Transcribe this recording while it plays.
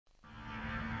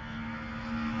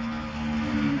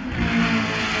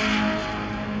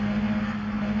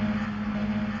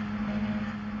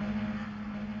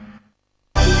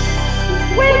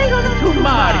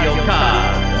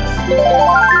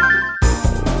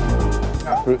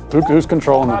Who's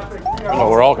controlling it? Oh,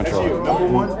 we're all controlling it. Number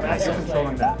one,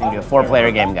 controlling that. We can do a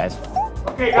 4-player game, guys.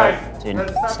 Okay, guys. Dude,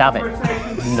 stop it.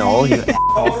 No, you. It's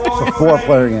a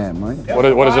 4-player game, right?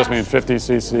 What does this mean? 50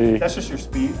 cc? That's just your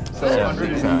speed. So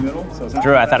 100 is in the middle. So it's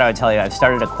Drew, I thought I would tell you, I've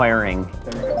started acquiring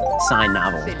signed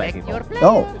novels by people.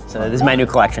 Oh, So this is my new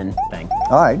collection thing.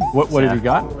 all right. What have you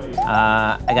got?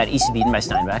 I got East of Eden by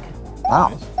Steinbeck.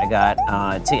 Wow. I got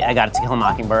To Kill a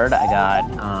Mockingbird. I got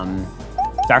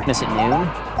Darkness at Noon.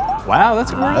 Wow,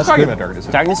 that's we're That's talking good. about Darkness.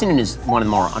 Darkness at Noon is one of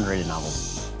the more underrated novels.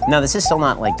 No, this is still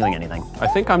not like doing anything. I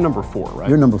think I'm number 4, right?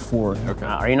 You're number 4. Okay.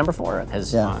 Are you number 4?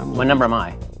 Because Yeah. what number am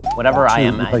I? Whatever I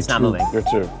am, You play it's not 2. moving. You're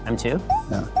 2. I'm 2?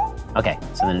 Yeah. Okay,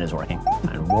 so then it is working.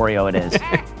 And Wario it is.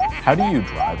 How do you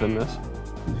drive in this?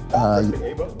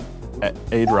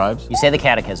 A drives? You say the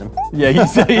catechism. Yeah, you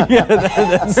say, yeah,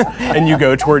 that's, and you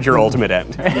go towards your ultimate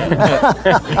end.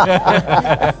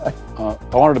 I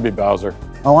wanted to be Bowser.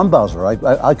 Oh, I'm Bowser.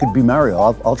 I could be Mario.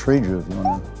 I'll trade you if you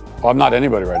want Well, I'm not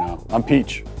anybody right now. I'm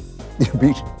Peach. to.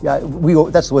 Beach. Yeah,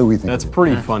 that's the way we think. That's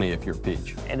pretty funny if you're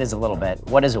Peach. It is a little bit.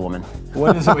 What is a woman?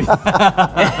 What is it?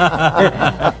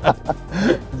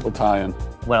 We'll tie in.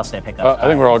 What else did I pick up? I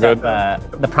think we're all good.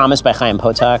 The Promise by Chaim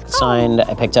Potok signed.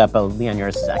 I picked up a Leon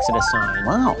Uris's Exodus signed.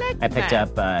 Wow. I picked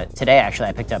up, today actually,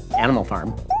 I picked up Animal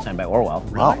Farm signed by Orwell.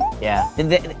 Wow. Yeah.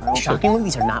 Shockingly,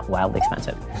 these are not wildly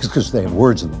expensive. It's because they have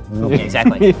words in them. You know? Yeah,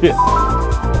 exactly.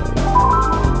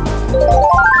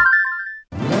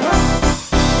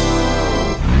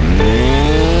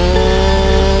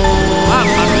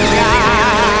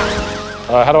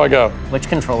 How do I go? Which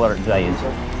controller do I use?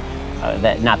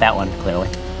 Not that one, clearly.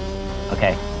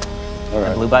 Okay. All The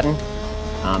right. blue button.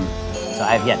 So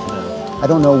I have yet to move. I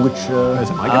don't know which. Is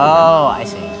it my go? Oh, I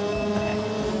see.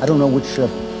 Okay. I don't know which.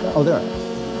 Oh, there.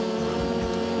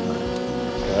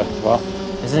 Okay, well,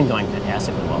 This isn't going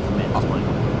fantastically well for me at this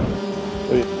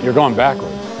point. you're going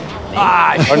backwards.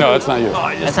 Ah, Oh no, that's not you.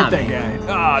 That's not me.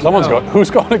 Ah, Someone's going. Who's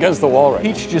going against the wall right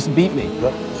now? Peach just beat me.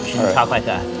 You shouldn't talk like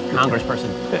a congressperson,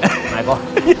 Michael.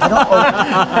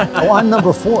 I don't. Oh, I'm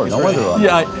number 4. No wonder.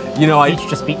 Yeah, you know, Peach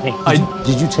just beat me.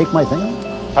 Did you take my thing?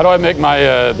 How do I make my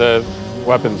the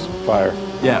weapons fire?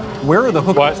 yeah. Where are the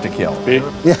hookers What? to kill? B?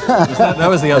 That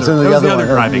was the other. That's in the that was other the other one,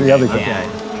 driving. the other game. game.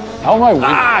 Yeah. How am I winning?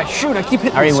 Ah, shoot! I keep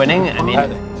hitting. Are the you winning? screen. I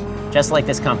mean, just like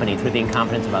this company, through the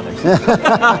incompetence of others. Story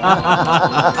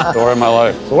of my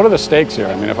life. So what are the stakes here?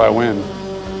 I mean, if I win,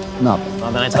 Nothing.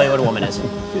 Well, then I tell you what a woman is.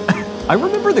 I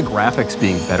remember the graphics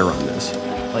being better on this.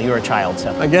 Well, you were a child,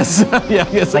 so. I guess. Yeah. I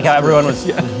guess. It's like how everyone was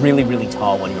really, really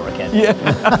tall when you were a kid. Yeah.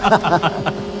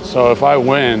 so if I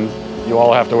win, you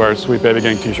all have to wear Sweet Baby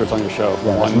Gang t-shirts on your show. For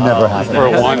Yeah, that's one, never happened. for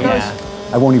one. Yeah.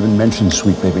 I won't even mention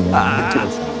Sweet Baby. Gang.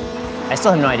 I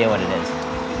still have no idea what it is.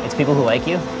 It's people who like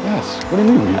you? Yes. What do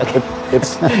you mean?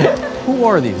 It's Who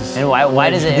are these? And why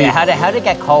does it, how did it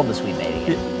get called the Sweet Baby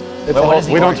Gang? It's What all, is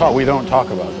the we don't origin? talk. We don't talk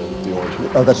about the origin.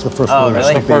 Oh, that's the first Oh, rule.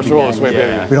 really? Sweet First Baby rule of Gang. Sweet Baby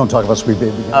Yeah. Gang. We don't talk about Sweet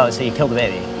Baby Gang. Oh, so you killed the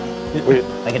baby, We,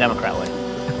 like a Democrat would.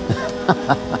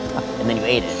 And then you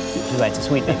ate it. You went to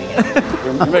Sweet Baby Gang.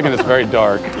 you're making this very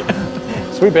dark.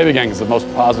 Sweet Baby Gang is the most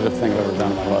positive thing I've ever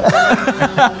done in my life.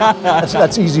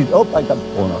 That's easy. Oh, I got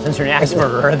blown off. Since you're an axe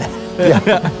murderer, then. Yeah,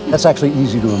 that's actually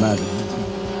easy to imagine.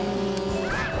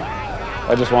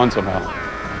 I just won somehow.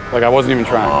 Like I wasn't even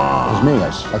trying. It was me.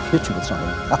 I hit you with something.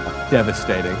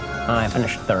 Devastating. I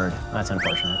finished 3rd. That's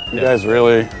unfortunate. You guys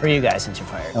really. For you guys, since you're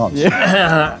fired. Oh,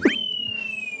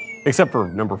 Except for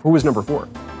who was number 4?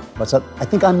 what's that? I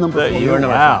think I'm number 4. You were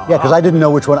number Wow. Yeah, because I didn't know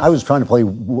which one. I was trying to play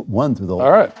one through the whole.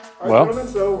 All right. All right, Well,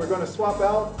 gentlemen, so we're going to swap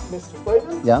out Mr.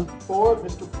 Klavan Yeah. for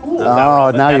Mr. Poole.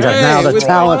 Oh, now you got now the what's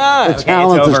talent. going on? The Okay,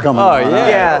 talent it's is over. coming. Oh on. yeah.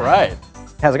 Yeah. Right.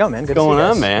 How's it going, man? Good Going to see you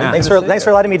on, guys. man? Thanks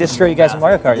for letting me destroy you guys in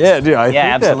Mario Kart. Yeah, dude. I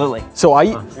Yeah, think that- absolutely. So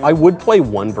I would play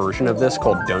one version of this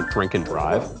called Don't Drink and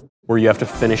Drive, where you have to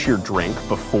finish your drink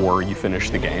before you finish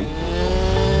the game.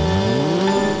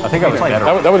 I think I was better.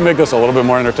 that would make this a little bit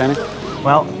more entertaining.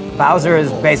 Well, Bowser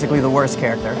is basically the worst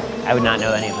character. I would not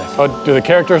know any of this. But do the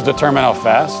characters determine how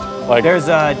fast? Like, There's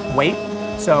a weight,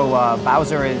 so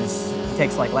Bowser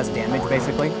takes like less damage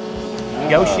basically.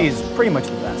 Yoshi's pretty much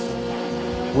the best.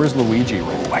 Where's Luigi?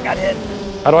 Oh, I got hit.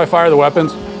 how do I fire the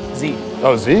weapons? Z.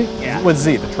 Oh, Z? Yeah. What's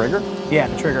Z? The trigger? Yeah,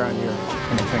 the trigger on your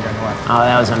index finger on the left. Oh,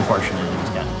 that was unfortunate. He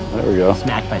just got There we go.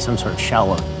 smacked by some sort of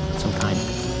shell of some kind.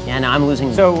 Yeah, no, I'm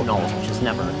losing So- Knowles, which is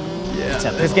never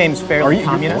acceptable. This game's Are fairly you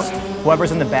communist.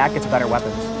 Whoever's in the back gets better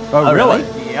weapons. Oh, really?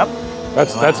 Yep.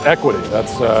 That's equity.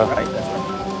 That's Right, that's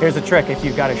right. Here's the trick. If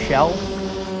you've got a shell,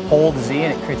 hold Z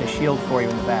and it creates a shield for you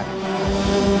in the back.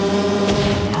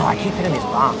 Oh, I keep hitting these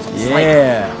bombs. It's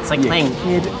It's like You playing.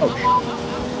 kid.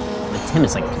 Oh, With Tim,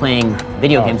 it's like playing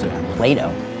video games with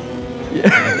Play-Doh.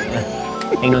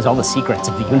 He knows all the secrets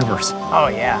of the universe. Oh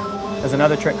yeah. There's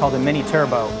another trick called a mini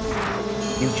turbo.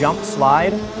 You jump,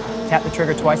 slide, tap the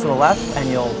trigger twice to the left, and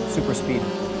you'll super speed.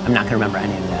 I'm not gonna remember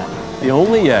any of that. The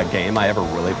only game I ever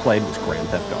really played was Grand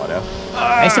Theft Auto.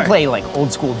 I used to play like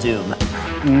old school Doom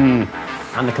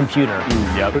on the computer.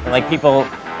 Yep. Like people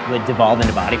would devolve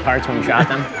into body parts when we shot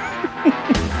them.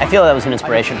 I feel that was an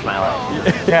inspiration for my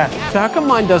life. Yeah. So how come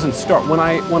mine doesn't start? When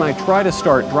I try to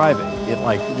start driving, it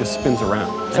like just spins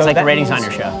around. It's So like the that ratings means-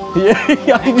 on your show.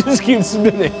 Yeah, I just keep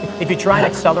spinning. If you try and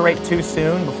accelerate too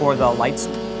soon before the lights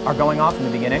are going off in the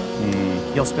beginning,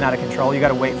 you'll spin out of control. You got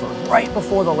to wait for right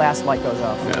before the last light goes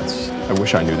off. I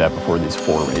wish I knew that before these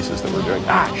 4 races that we're doing.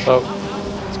 So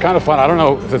it's kind of fun. I don't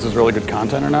know if this is really good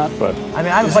content or not, but I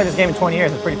mean, I haven't played this game in 20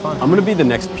 years. It's pretty fun. I'm gonna be the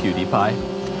next PewDiePie.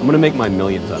 I'm gonna make my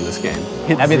millions on this game.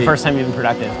 That'd be the first time you've been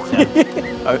productive.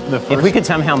 So. The first. If we could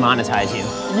somehow monetize you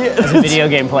Yeah. as a video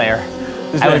game player,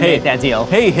 I would make that deal.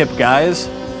 Hey, hip guys.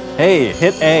 Hey,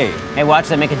 hit A. Hey, watch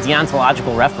that make a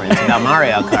deontological reference about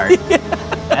Mario Kart.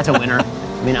 That's a winner.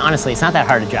 I mean, honestly, it's not that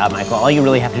hard a job, Michael. All you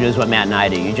really have to do is what Matt and I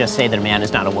do. You just say that a man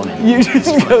is not a woman. You just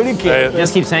go to Say it.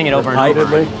 Just keep saying it over and over.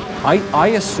 repeatedly. I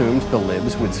assumed the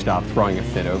libs would stop throwing a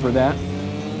fit over that.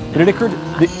 But it occurred,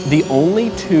 the only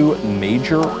 2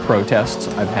 major protests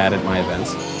I've had at my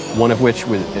events, one of which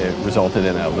resulted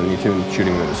in a Looney Tune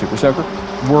shooting with a Super Soaker,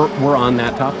 were on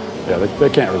that topic. Yeah, they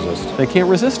can't resist. They can't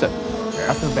resist it.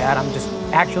 I feel bad. I'm just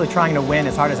actually trying to win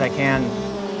as hard as I can,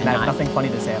 and I have not- nothing funny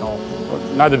to say at all.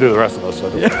 Neither do the rest of us. So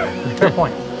Fair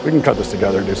point. we can cut this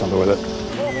together and do something with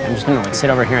it. I'm just gonna like sit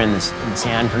over here in the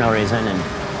sand for no reason, and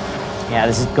yeah,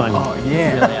 this is going. Oh,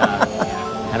 yeah. Really,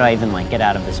 how do I even like get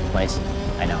out of this place?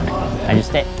 I don't. I just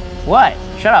stay. What?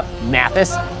 Shut up,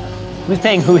 Mathis. Who's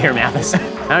paying who here, Mathis? I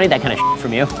don't need that kind of shit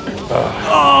from you.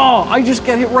 Oh, I just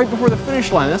got hit right before the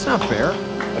finish line. That's not fair.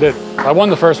 I did. I won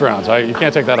the first round, so you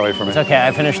can't take that away from me. It's okay.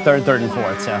 I finished third, and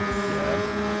fourth. So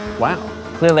Wow.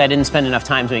 clearly, I didn't spend enough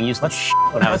time doing useless shit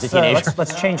when I was a teenager.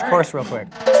 Let's change course real quick.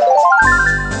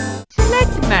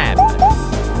 Select map.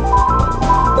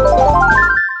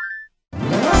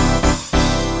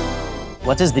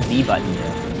 What does the D button do?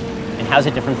 And how's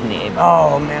it different from the A button?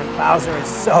 Oh man, Bowser is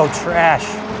so trash.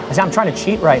 I'm trying to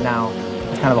cheat right now.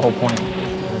 That's kind of the whole point.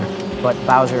 But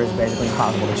Bowser is basically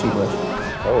impossible to cheat with.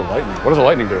 Oh, lightning. What does the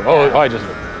lightning do? Oh, I just...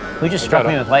 Who just struck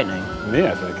me with lightning? Me,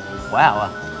 I think. Wow.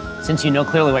 Since you know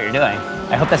clearly what you're doing,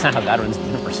 I hope that's not how God runs the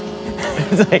universe.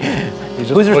 It's like, just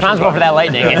who's pushing responsible for that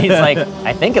buttons. lightning? And he's like,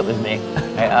 I think it was me.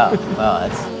 Oh, well, I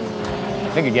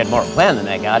figured you had more of a plan than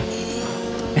that, God.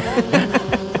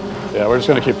 Yeah, we're just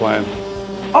going to keep playing.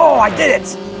 Oh, I did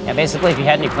it! Yeah, basically, if you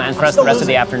had any plans for us still the rest of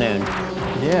the losing. afternoon,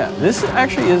 Yeah, this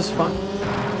actually is fun.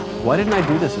 Why didn't I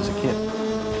do this as a kid?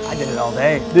 I did it all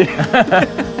day.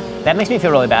 that makes me feel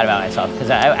really bad about myself because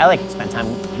I like to spend time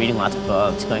reading lots of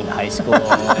books, going to high school,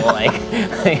 like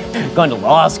going to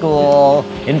law school,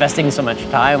 investing so much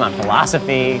time on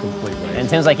philosophy. Completely. And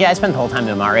Tim's like, yeah, I spent the whole time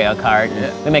doing Mario Kart.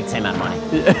 And we make the same amount of money.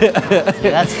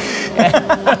 That's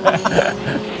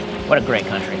what a great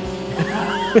country.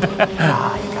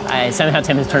 Somehow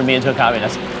Tim has turned me into a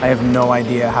communist. I have no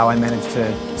idea how I managed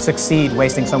to succeed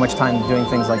wasting so much time doing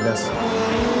things like this.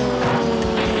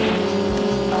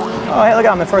 Oh, hey, look,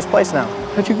 I'm in first place now.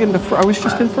 How'd you get into first? I was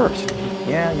just in first.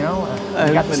 Yeah, you know,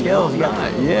 you got the skills. You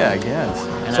got Yeah, I guess.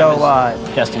 And So, I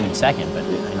was just in second, but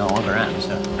I no longer am.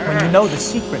 So when you know the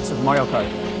secrets of Mario Kart,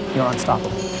 you're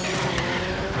unstoppable.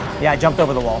 Yeah, I jumped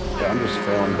over the wall. Yeah, I'm just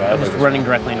feeling I'm bad. just Like running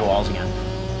directly into walls again,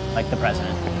 like the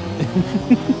president.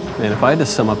 Man, if I had to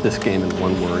sum up this game in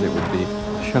one word, it would be,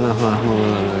 shut up,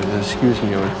 excuse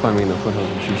me, I was climbing the foothills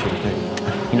of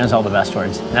Shapiro. He knows all the best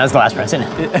words. And that was the last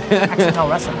president. Actually, no,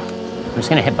 wrestling. I'm just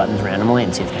gonna hit buttons randomly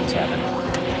and see if things happen.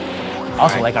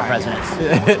 Also, like our president.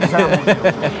 That's what I'm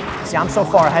gonna do. See, I'm so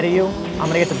far ahead of you, I'm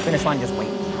gonna get to the finish line and just wait.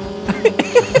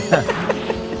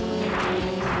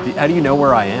 How do you know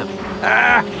where I am?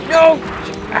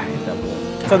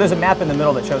 So there's a map in the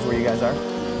middle that shows where you guys are.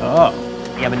 Oh.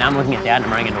 Yeah, but now I'm looking at that and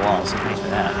I'm running into walls. So thanks for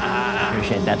that.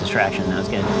 Appreciate that distraction. That was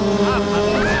good.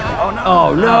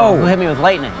 Oh, no. Who hit me with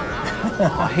lightning?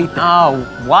 I hate that. Oh,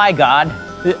 why, God?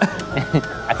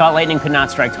 I thought lightning could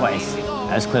not strike twice.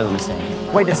 That was clearly a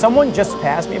mistake. Wait, did someone just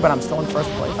pass me, but I'm still in first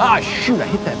place? Ah, shoot, I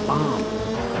hit that bomb.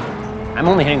 I'm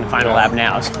only hitting the final lap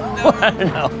now, so I don't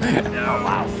know. Oh,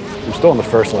 wow. I'm still in the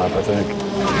first lap, I think.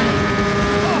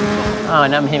 Oh,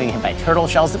 and I'm getting hit by turtle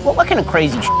shells. What kind of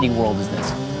crazy, shitty world is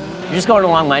this? You're just going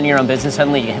along minding your own business,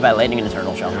 suddenly you get hit by lightning in a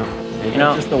turtle shell. You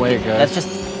know, just the way it goes. That's just,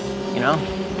 you know,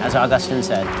 as Augustine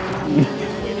said.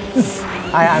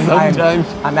 I'm Sometimes.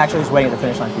 actually just waiting at the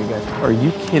finish line for you guys. Are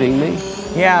you kidding me?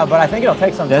 Yeah, but I think it'll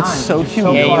take some time. That's so It's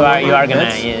humiliating. Yeah, you are gonna.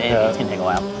 That's- It's gonna take a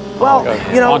while. Well,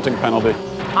 Okay. you know, Haunting penalty.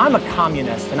 I'm a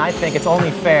communist, and I think it's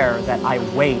only fair that I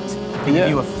wait to give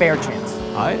you a fair chance.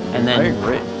 And then, I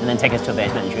agree. and then take us to a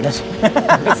basement and shoot us.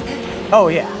 Oh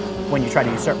yeah, when you try to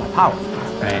usurp my power.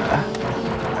 Right.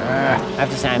 I have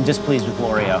to say, I'm displeased with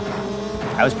Wario.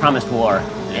 I was promised war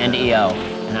and EO,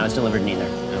 and I was delivered neither.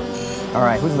 All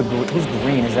right, who's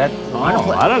green? Is that? Oh,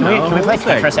 I don't know. Can we play What's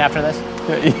that? Tetris after this?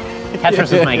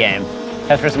 Tetris is my game.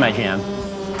 Tetris is my jam.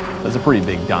 That's a pretty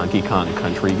big Donkey Kong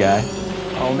Country guy.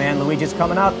 Oh man, Luigi's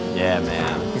coming up. Yeah,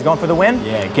 man. He's going for the win.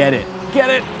 Yeah, get it. Get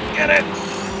it. Get it.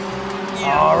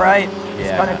 All right, he's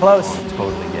Yeah. kind of close. I'm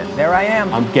totally getting it. There I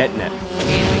am. I'm getting it.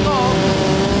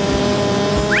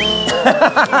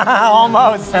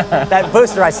 Almost. That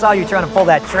booster, I saw you trying to pull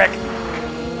that trick.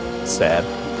 Sad.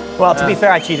 Well, to be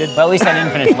fair, I cheated. Well, at least I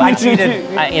didn't finish I last.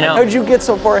 cheated. You know, How'd you get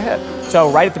so far ahead? So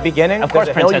right at the beginning, Of course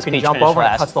there's a hill you Princess can Peach jump finished over and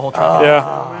it last. cuts the whole track.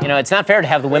 Yeah. you know, it's not fair to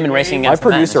have the women racing My against the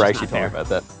men. producer It's actually not told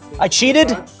me fair. about that. I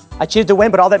cheated. I cheated to win,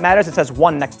 but all that matters, it says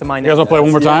 1 next to my name. You guys want to play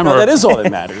one more time? No, or? that is all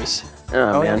that matters.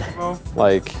 Oh, man.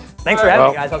 Like, Thanks for having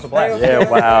Well, me, guys. That was a blast. yeah,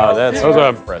 wow, that's That was a-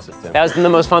 impressive, Tim. That was the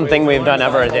most fun thing we've done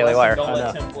ever at Daily Wire.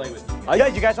 Yeah,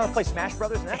 you guys want to play Smash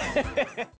Brothers next?